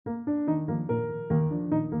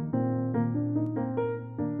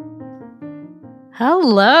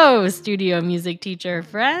Hello, studio music teacher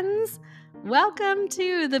friends. Welcome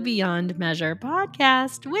to the Beyond Measure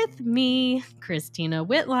podcast with me, Christina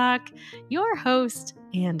Whitlock, your host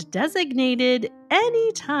and designated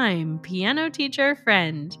anytime piano teacher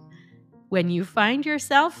friend. When you find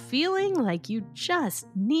yourself feeling like you just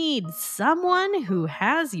need someone who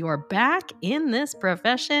has your back in this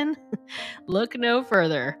profession, look no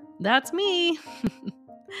further. That's me.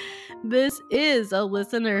 This is a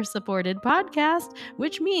listener supported podcast,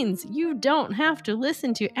 which means you don't have to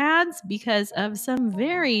listen to ads because of some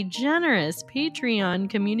very generous Patreon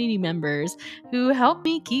community members who help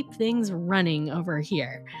me keep things running over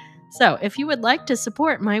here. So, if you would like to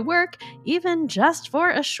support my work, even just for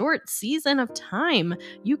a short season of time,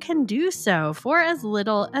 you can do so for as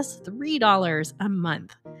little as $3 a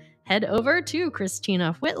month. Head over to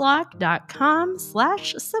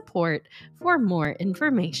christinawhitlock.com/support for more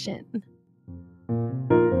information.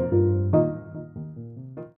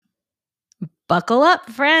 Buckle up,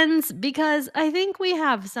 friends, because I think we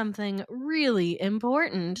have something really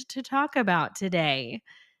important to talk about today.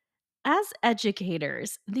 As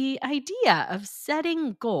educators, the idea of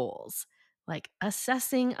setting goals, like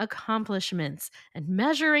assessing accomplishments and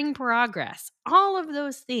measuring progress, all of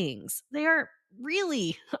those things, they are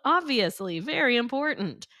really, obviously, very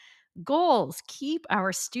important. Goals keep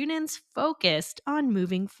our students focused on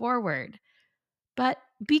moving forward. But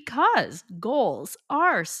because goals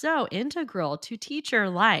are so integral to teacher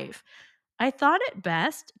life, I thought it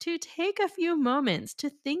best to take a few moments to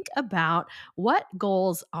think about what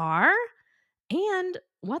goals are and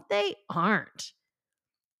what they aren't.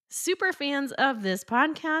 Super fans of this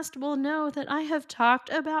podcast will know that I have talked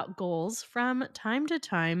about goals from time to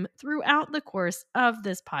time throughout the course of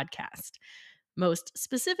this podcast. Most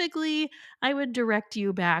specifically, I would direct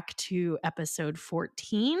you back to episode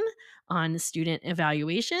 14 on student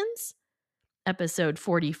evaluations, episode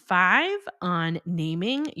 45 on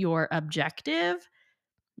naming your objective,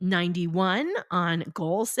 91 on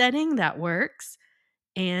goal setting that works,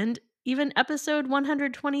 and even episode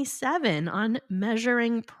 127 on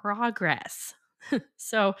measuring progress.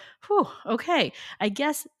 So, okay, I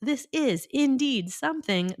guess this is indeed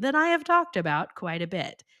something that I have talked about quite a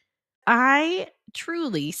bit. I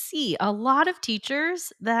truly see a lot of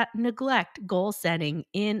teachers that neglect goal setting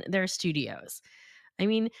in their studios. I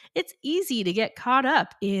mean, it's easy to get caught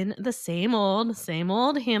up in the same old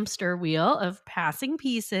hamster wheel of passing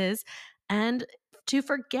pieces and to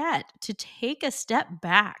forget to take a step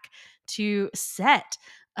back to set,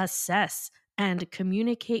 assess, and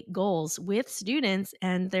communicate goals with students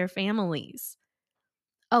and their families.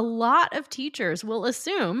 A lot of teachers will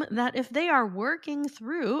assume that if they are working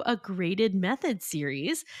through a graded method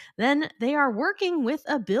series, then they are working with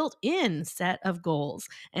a built in set of goals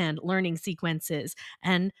and learning sequences,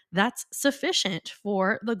 and that's sufficient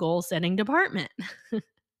for the goal setting department.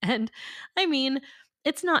 And I mean,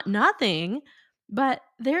 it's not nothing, but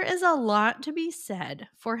there is a lot to be said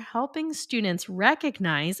for helping students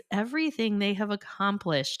recognize everything they have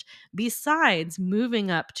accomplished besides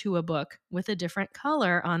moving up to a book with a different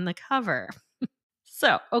color on the cover.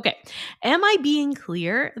 So, okay, am I being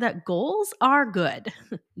clear that goals are good?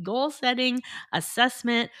 Goal setting,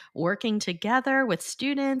 assessment, working together with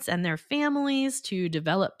students and their families to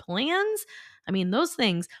develop plans. I mean, those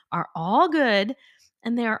things are all good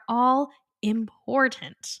and they are all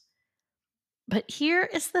important. But here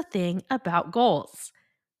is the thing about goals,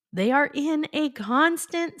 they are in a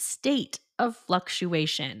constant state of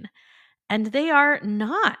fluctuation, and they are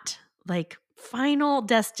not like final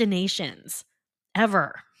destinations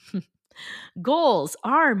ever. Goals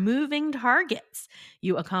are moving targets.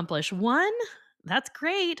 You accomplish one, that's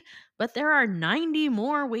great, but there are 90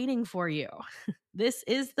 more waiting for you. This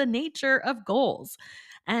is the nature of goals.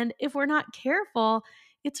 And if we're not careful,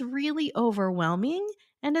 it's really overwhelming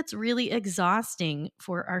and it's really exhausting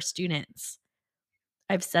for our students.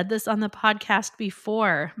 I've said this on the podcast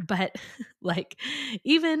before, but like,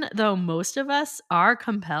 even though most of us are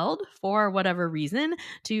compelled for whatever reason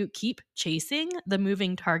to keep chasing the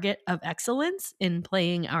moving target of excellence in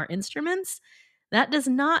playing our instruments, that does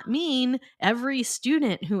not mean every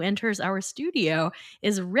student who enters our studio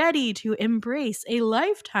is ready to embrace a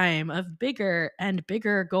lifetime of bigger and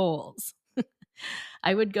bigger goals.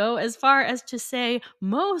 I would go as far as to say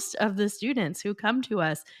most of the students who come to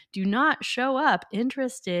us do not show up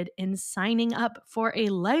interested in signing up for a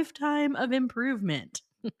lifetime of improvement.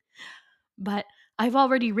 But I've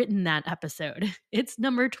already written that episode. It's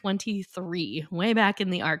number 23, way back in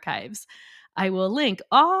the archives. I will link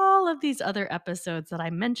all of these other episodes that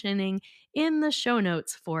I'm mentioning in the show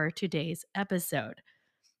notes for today's episode.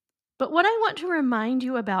 But what I want to remind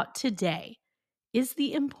you about today is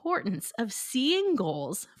the importance of seeing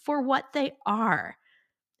goals for what they are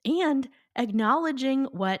and acknowledging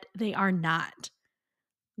what they are not.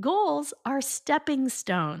 Goals are stepping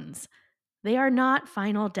stones, they are not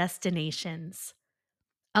final destinations.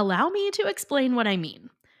 Allow me to explain what I mean.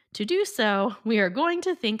 To do so, we are going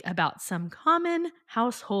to think about some common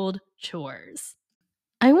household chores.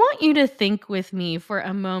 I want you to think with me for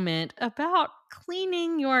a moment about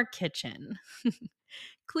cleaning your kitchen.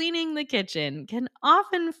 Cleaning the kitchen can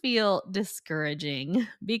often feel discouraging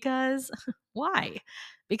because why?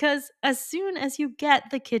 Because as soon as you get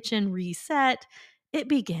the kitchen reset, it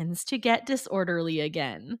begins to get disorderly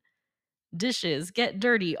again. Dishes get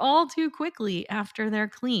dirty all too quickly after they're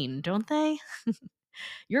clean, don't they?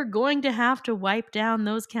 You're going to have to wipe down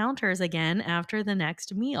those counters again after the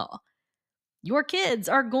next meal. Your kids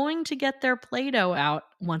are going to get their Play Doh out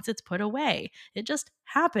once it's put away. It just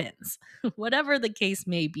happens, whatever the case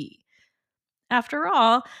may be. After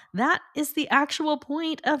all, that is the actual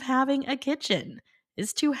point of having a kitchen,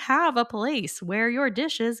 is to have a place where your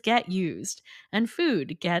dishes get used and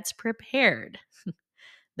food gets prepared.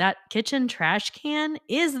 That kitchen trash can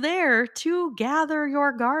is there to gather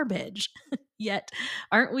your garbage. Yet,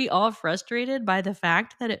 aren't we all frustrated by the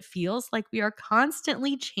fact that it feels like we are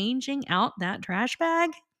constantly changing out that trash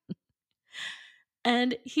bag?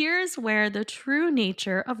 And here's where the true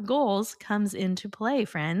nature of goals comes into play,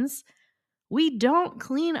 friends. We don't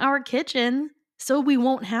clean our kitchen so we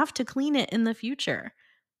won't have to clean it in the future.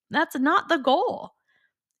 That's not the goal.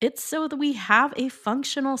 It's so that we have a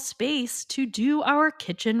functional space to do our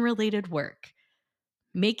kitchen related work.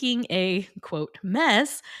 Making a quote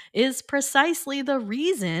mess is precisely the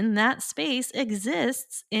reason that space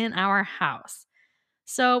exists in our house.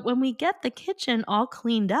 So when we get the kitchen all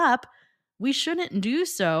cleaned up, we shouldn't do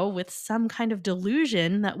so with some kind of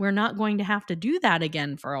delusion that we're not going to have to do that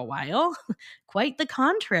again for a while. Quite the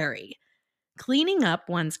contrary. Cleaning up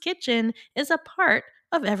one's kitchen is a part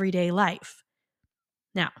of everyday life.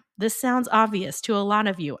 Now, this sounds obvious to a lot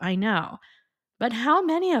of you, I know. But how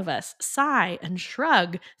many of us sigh and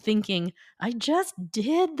shrug, thinking, I just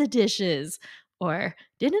did the dishes, or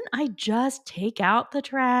didn't I just take out the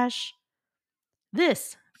trash?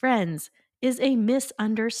 This, friends, is a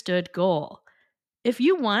misunderstood goal. If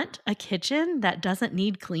you want a kitchen that doesn't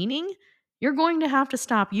need cleaning, you're going to have to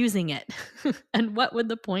stop using it. And what would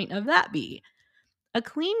the point of that be? A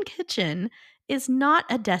clean kitchen is not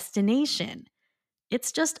a destination.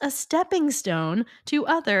 It's just a stepping stone to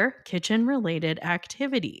other kitchen related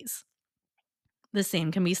activities. The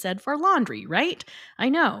same can be said for laundry, right? I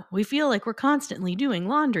know, we feel like we're constantly doing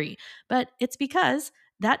laundry, but it's because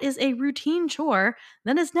that is a routine chore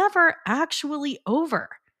that is never actually over.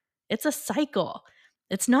 It's a cycle.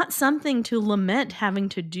 It's not something to lament having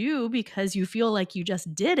to do because you feel like you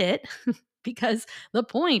just did it, because the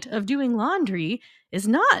point of doing laundry is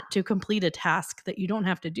not to complete a task that you don't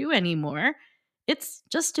have to do anymore. It's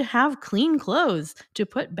just to have clean clothes to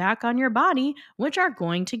put back on your body, which are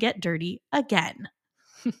going to get dirty again.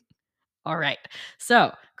 All right.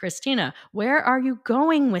 So, Christina, where are you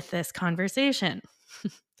going with this conversation?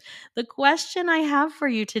 The question I have for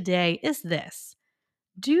you today is this: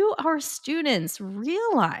 do our students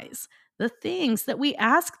realize the things that we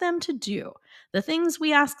ask them to do, the things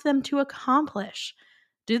we ask them to accomplish?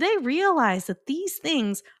 Do they realize that these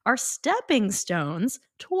things are stepping stones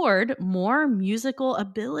toward more musical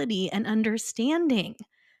ability and understanding?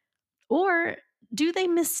 Or do they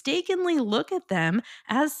mistakenly look at them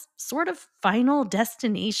as sort of final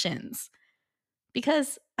destinations?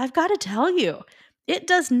 Because I've got to tell you, it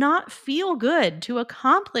does not feel good to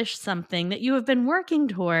accomplish something that you have been working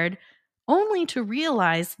toward only to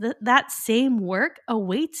realize that that same work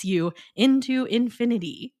awaits you into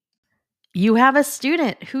infinity. You have a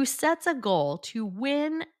student who sets a goal to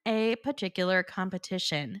win a particular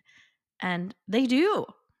competition, and they do.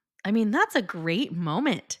 I mean, that's a great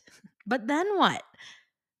moment. But then what?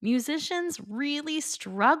 Musicians really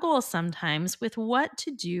struggle sometimes with what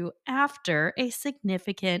to do after a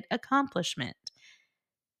significant accomplishment.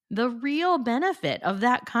 The real benefit of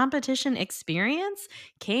that competition experience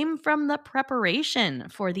came from the preparation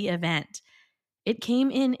for the event. It came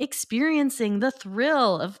in experiencing the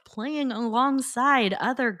thrill of playing alongside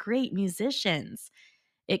other great musicians.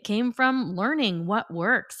 It came from learning what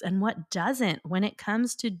works and what doesn't when it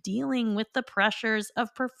comes to dealing with the pressures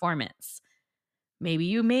of performance. Maybe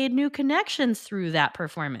you made new connections through that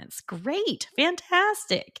performance. Great,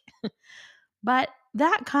 fantastic. But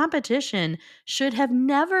that competition should have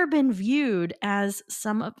never been viewed as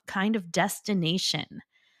kind of destination.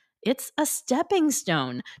 It's a stepping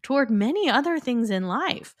stone toward many other things in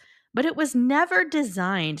life, but it was never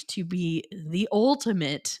designed to be the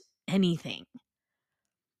ultimate anything.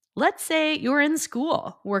 Let's say you're in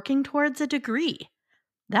school working towards a degree.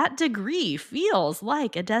 That degree feels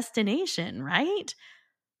like a destination, right?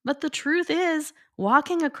 But the truth is,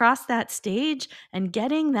 walking across that stage and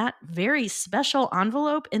getting that very special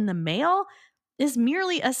envelope in the mail is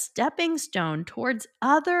merely a stepping stone towards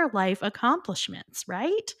other life accomplishments,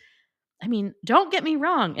 right? I mean, don't get me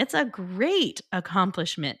wrong, it's a great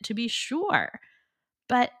accomplishment to be sure.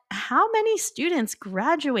 But how many students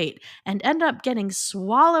graduate and end up getting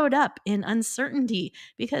swallowed up in uncertainty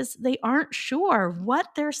because they aren't sure what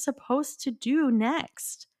they're supposed to do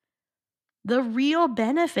next? The real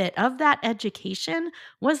benefit of that education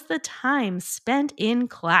was the time spent in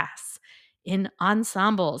class, in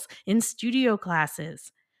ensembles, in studio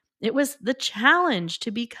classes. It was the challenge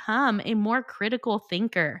to become a more critical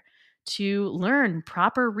thinker, to learn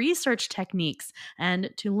proper research techniques, and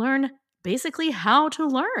to learn basically how to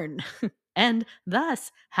learn, and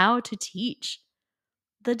thus how to teach.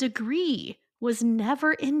 The degree was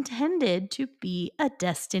never intended to be a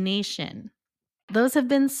destination. Those have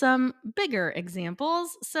been some bigger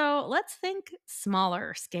examples, so let's think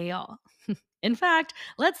smaller scale. In fact,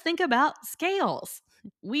 let's think about scales.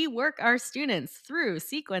 We work our students through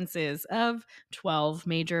sequences of 12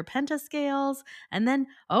 major pentascales, and then,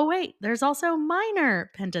 oh, wait, there's also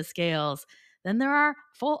minor pentascales. Then there are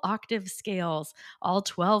full octave scales, all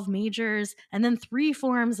 12 majors, and then three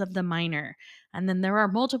forms of the minor. And then there are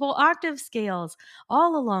multiple octave scales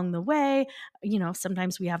all along the way.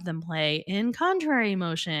 Sometimes we have them play in contrary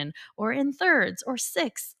motion or in thirds or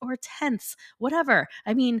sixths or tenths, whatever.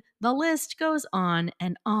 I mean, the list goes on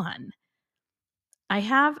and on. I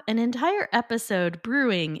have an entire episode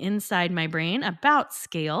brewing inside my brain about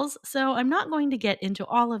scales, so I'm not going to get into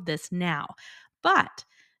all of this now. But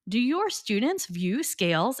do your students view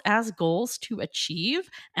scales as goals to achieve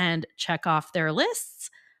and check off their lists?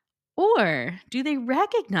 Or do they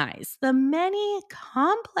recognize the many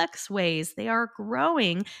complex ways they are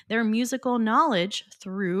growing their musical knowledge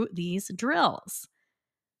through these drills?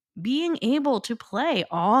 Being able to play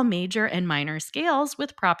all major and minor scales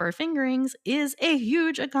with proper fingerings is a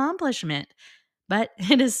huge accomplishment, but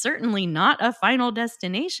it is certainly not a final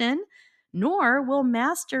destination, nor will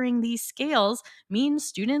mastering these scales mean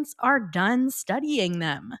students are done studying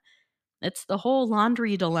them. It's the whole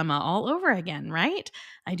laundry dilemma all over again, right?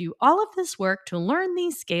 I do all of this work to learn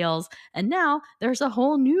these scales, and now there's a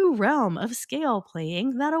whole new realm of scale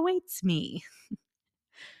playing that awaits me.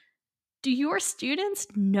 Do your students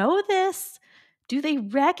know this? Do they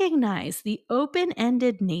recognize the open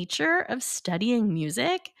ended nature of studying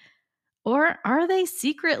music? Or are they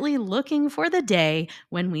secretly looking for the day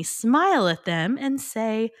when we smile at them and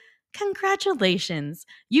say, "Congratulations,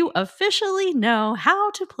 you officially know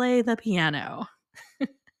how to play the piano"?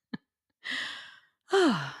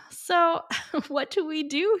 So, what do we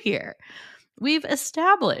do here? We've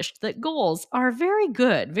established that goals are very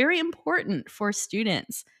good, very important for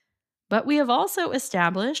students. But we have also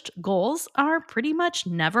established goals are pretty much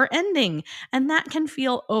never ending, and that can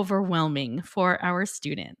feel overwhelming for our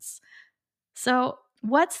students. So,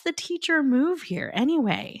 what's the teacher move here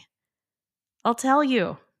anyway? I'll tell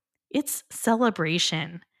you, it's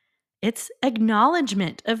celebration, it's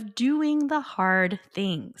acknowledgement of doing the hard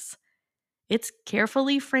things. It's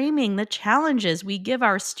carefully framing the challenges we give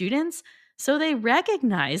our students so they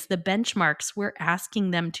recognize the benchmarks we're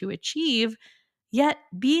asking them to achieve, yet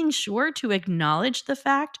being sure to acknowledge the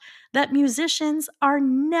fact that musicians are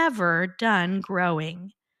never done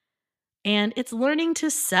growing. And it's learning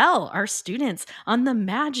to sell our students on the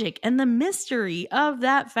magic and the mystery of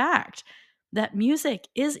that fact that music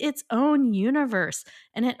is its own universe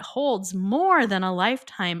and it holds more than a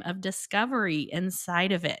lifetime of discovery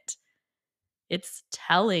inside of it. It's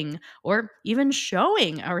telling or even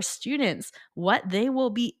showing our students what they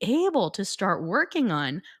will be able to start working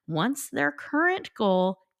on once their current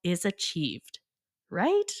goal is achieved,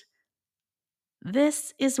 right?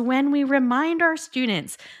 This is when we remind our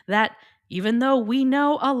students that even though we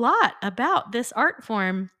know a lot about this art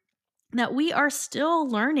form, that we are still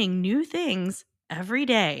learning new things every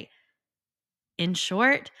day. In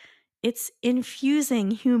short, it's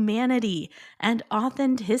infusing humanity and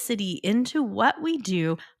authenticity into what we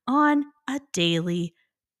do on a daily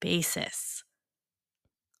basis.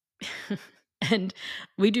 And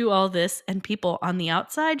we do all this, and people on the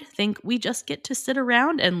outside think we just get to sit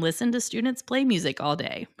around and listen to students play music all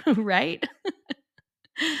day, right?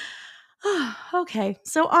 Okay,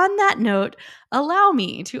 so on that note, allow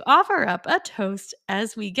me to offer up a toast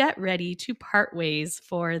as we get ready to part ways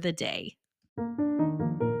for the day.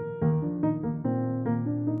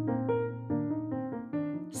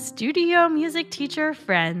 studio music teacher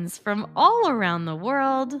friends from all around the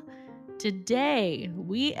world. Today,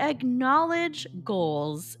 we acknowledge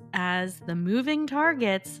goals as the moving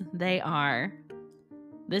targets they are.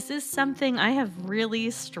 This is something I have really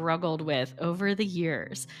struggled with over the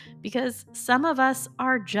years because some of us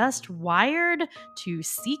are just wired to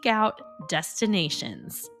seek out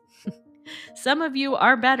destinations. Some of you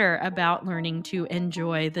are better about learning to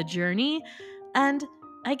enjoy the journey, and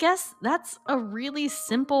I guess that's a really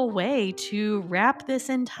simple way to wrap this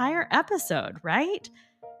entire episode, right?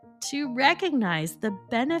 To recognize the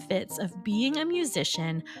benefits of being a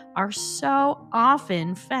musician are so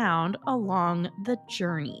often found along the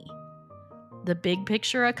journey. The big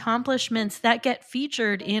picture accomplishments that get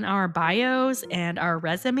featured in our bios and our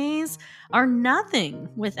resumes are nothing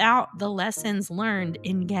without the lessons learned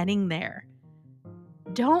in getting there.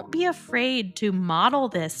 Don't be afraid to model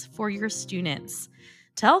this for your students.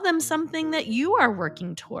 Tell them something that you are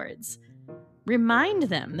working towards. Remind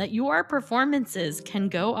them that your performances can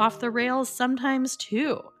go off the rails sometimes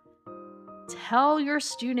too. Tell your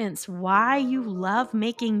students why you love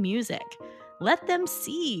making music. Let them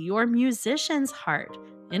see your musician's heart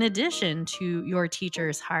in addition to your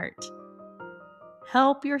teacher's heart.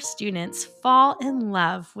 Help your students fall in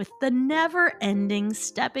love with the never-ending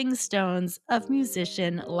stepping stones of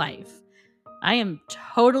musician life. I am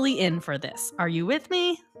totally in for this. Are you with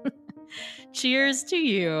me? Cheers to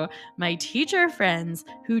you, my teacher friends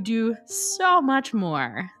who do so much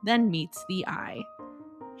more than meets the eye.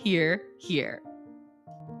 Hear, hear.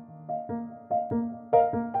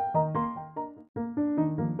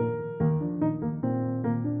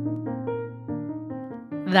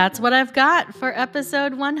 That's what I've got for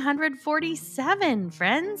episode 147,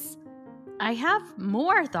 friends. I have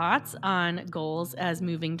more thoughts on goals as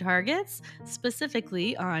moving targets,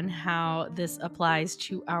 specifically on how this applies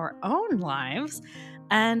to our own lives.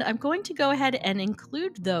 And I'm going to go ahead and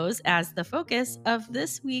include those as the focus of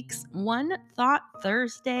this week's One Thought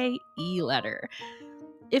Thursday e-letter.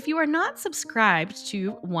 If you are not subscribed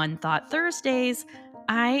to One Thought Thursdays,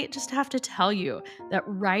 I just have to tell you that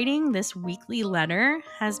writing this weekly letter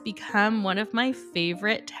has become one of my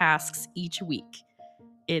favorite tasks each week.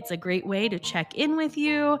 It's a great way to check in with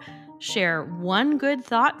you, share one good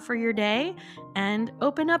thought for your day, and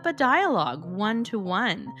open up a dialogue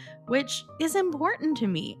one-to-one, which is important to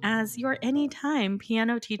me as your anytime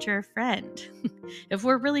piano teacher friend. If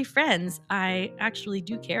we're really friends, I actually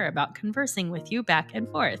do care about conversing with you back and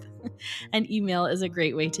forth. An email is a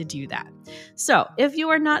great way to do that. So, if you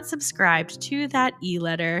are not subscribed to that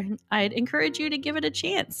e-letter, I'd encourage you to give it a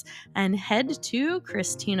chance and head to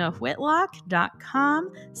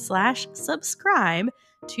christinawhitlock.com/subscribe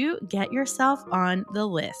to get yourself on the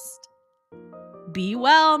list. Be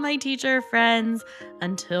well, my teacher friends.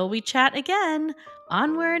 Until we chat again,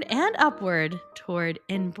 onward and upward toward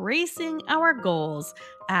embracing our goals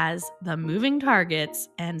as the moving targets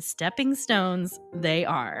and stepping stones they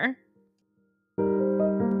are.